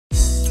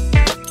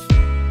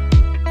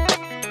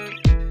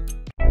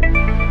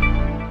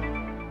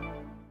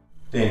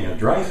Daniel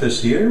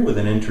Dreyfus here with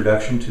an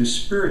introduction to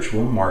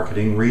spiritual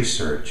marketing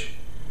research.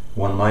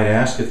 One might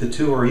ask if the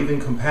two are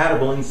even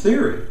compatible in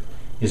theory.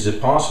 Is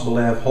it possible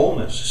to have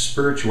wholeness,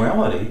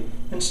 spirituality,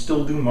 and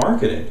still do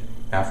marketing?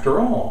 After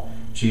all,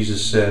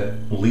 Jesus said,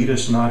 "Lead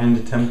us not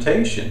into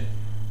temptation."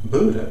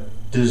 Buddha,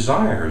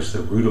 desire is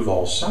the root of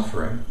all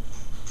suffering.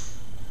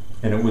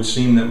 And it would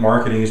seem that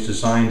marketing is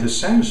designed to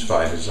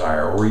satisfy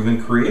desire or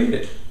even create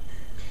it.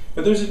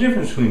 But there's a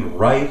difference between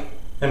right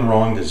and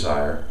wrong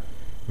desire.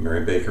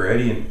 Mary Baker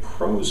Eddy, in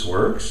prose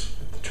works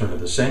at the turn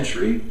of the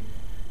century,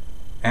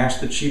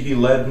 asked that she be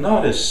led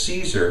not as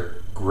Caesar,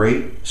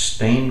 great,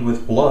 stained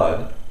with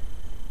blood,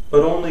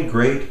 but only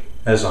great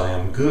as I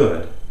am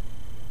good.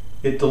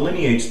 It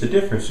delineates the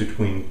difference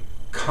between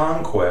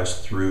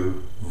conquest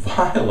through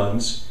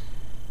violence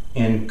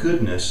and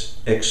goodness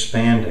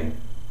expanding.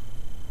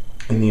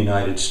 In the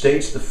United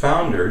States, the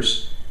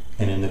founders,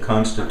 and in the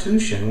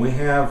Constitution, we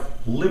have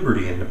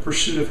liberty and the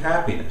pursuit of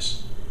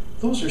happiness.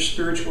 Those are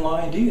spiritual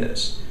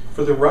ideas.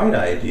 For the right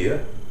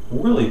idea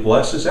really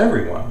blesses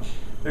everyone.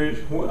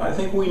 I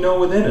think we know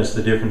within us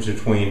the difference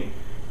between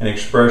an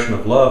expression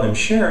of love and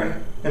sharing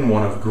and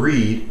one of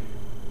greed,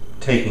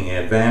 taking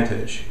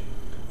advantage.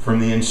 From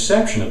the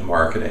inception of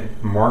marketing,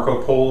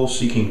 Marco Polo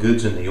seeking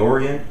goods in the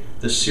Orient,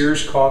 the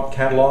Sears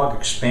catalog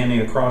expanding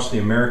across the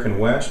American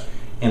West,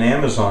 and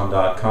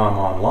Amazon.com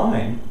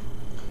online,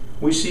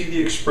 we see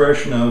the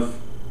expression of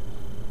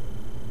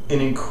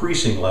an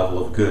increasing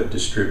level of good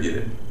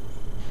distributed.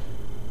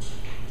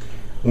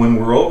 When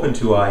we're open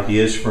to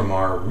ideas from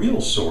our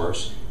real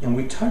source and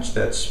we touch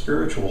that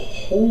spiritual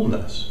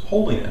holiness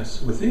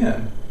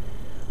within,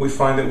 we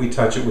find that we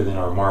touch it within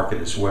our market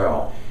as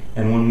well.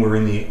 And when we're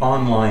in the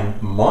online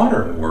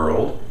modern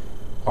world,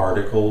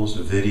 articles,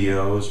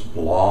 videos,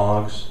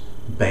 blogs,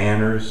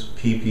 banners,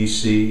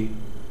 PPC,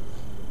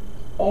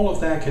 all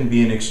of that can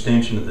be an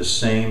extension of the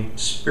same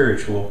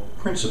spiritual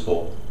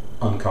principle,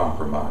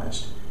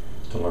 uncompromised.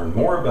 To learn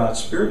more about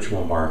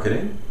spiritual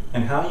marketing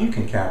and how you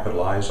can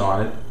capitalize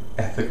on it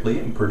ethically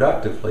and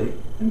productively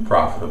and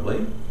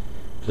profitably,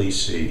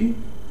 please see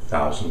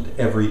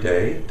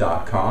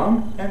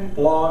thousandeveryday.com and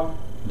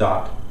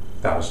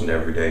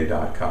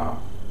blog.thousandeveryday.com.